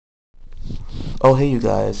Oh, hey, you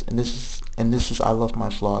guys, and this is I love my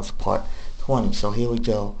flaws part 20. So here we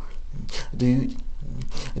go. Do you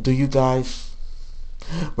do you guys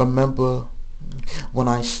remember when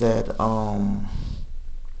I said that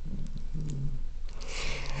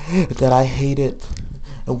I hated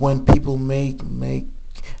when people make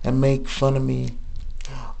fun of me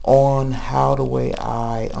on how the way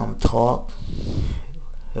I talk?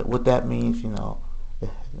 What that means,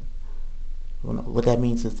 what that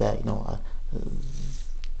means is that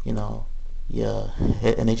you know, yeah,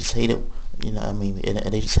 and they just hate it. I mean, and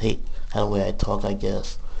they just hate how the way I talk, I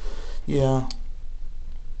guess. Yeah,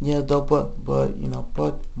 yeah, though, but what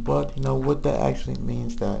that actually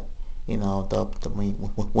means that,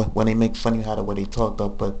 when they make fun of you how the way they talk, though,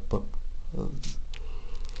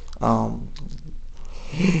 um,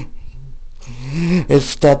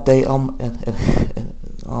 it's that they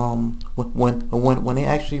when they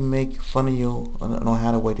actually make fun of you on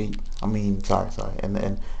how the way they, I mean, sorry,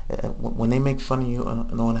 and when they make fun of you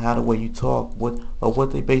on how the way you talk,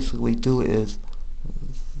 what they basically do is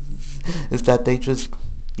that they just,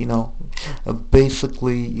 you know,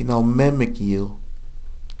 basically, mimic you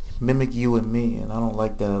and me, and I don't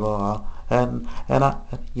like that at all. And I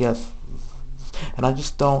yes, and I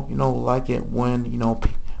just don't, like it when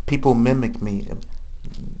people mimic me.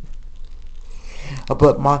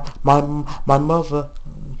 But my mother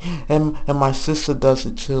and my sister does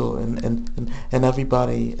it too, and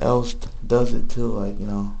everybody else does it too. Like,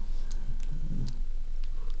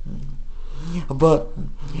 but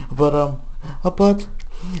but but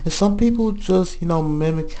some people just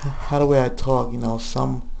mimic how the way I talk.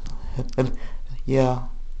 And, yeah,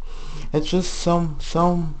 it's just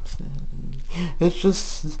it's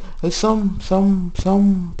just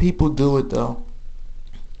some people do it though.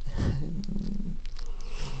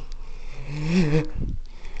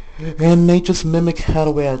 And they just mimic how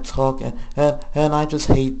the way I talk, and I just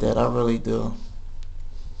hate that. I really do.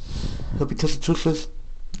 Because the truth is,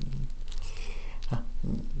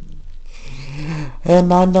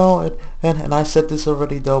 and I know it, and I said this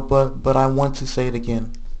already though, but I want to say it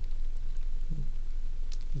again.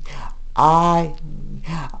 I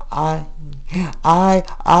I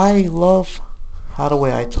I love how the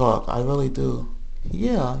way I talk. I really do.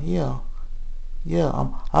 Yeah, yeah. Yeah,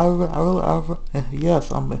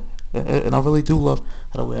 yes, and I really do love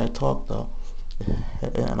how the way I talk though,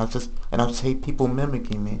 and I just hate people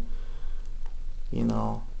mimicking me. You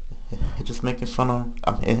know, it just making fun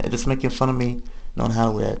of, it just making fun of me, knowing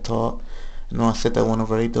how the way I talk. I know I said that one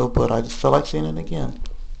already though, but I just felt like saying it again.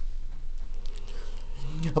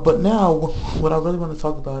 But now, what I really want to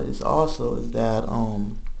talk about is that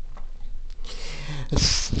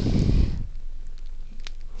it's,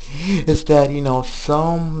 is that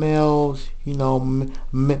some males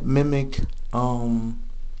mimic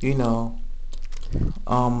you know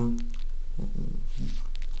um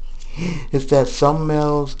is that some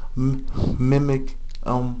males mimic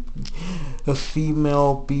a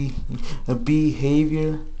female a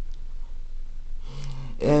behavior,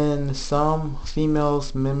 and some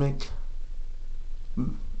females mimic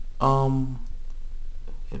um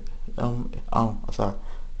sorry,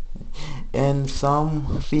 and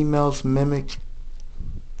some females mimic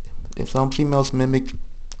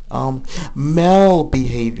male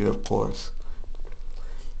behavior, of course.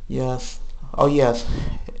 Yes. Oh yes.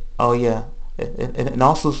 Oh yeah. And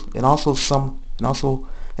also some of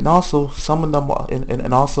them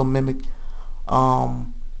and also mimic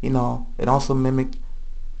and also mimic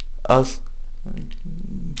us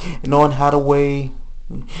knowing how the way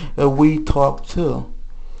we talk too.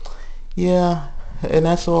 Yeah. And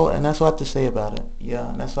that's all I have to say about it. Yeah,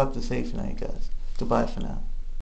 and that's all I have to say for now, guys. Goodbye for now.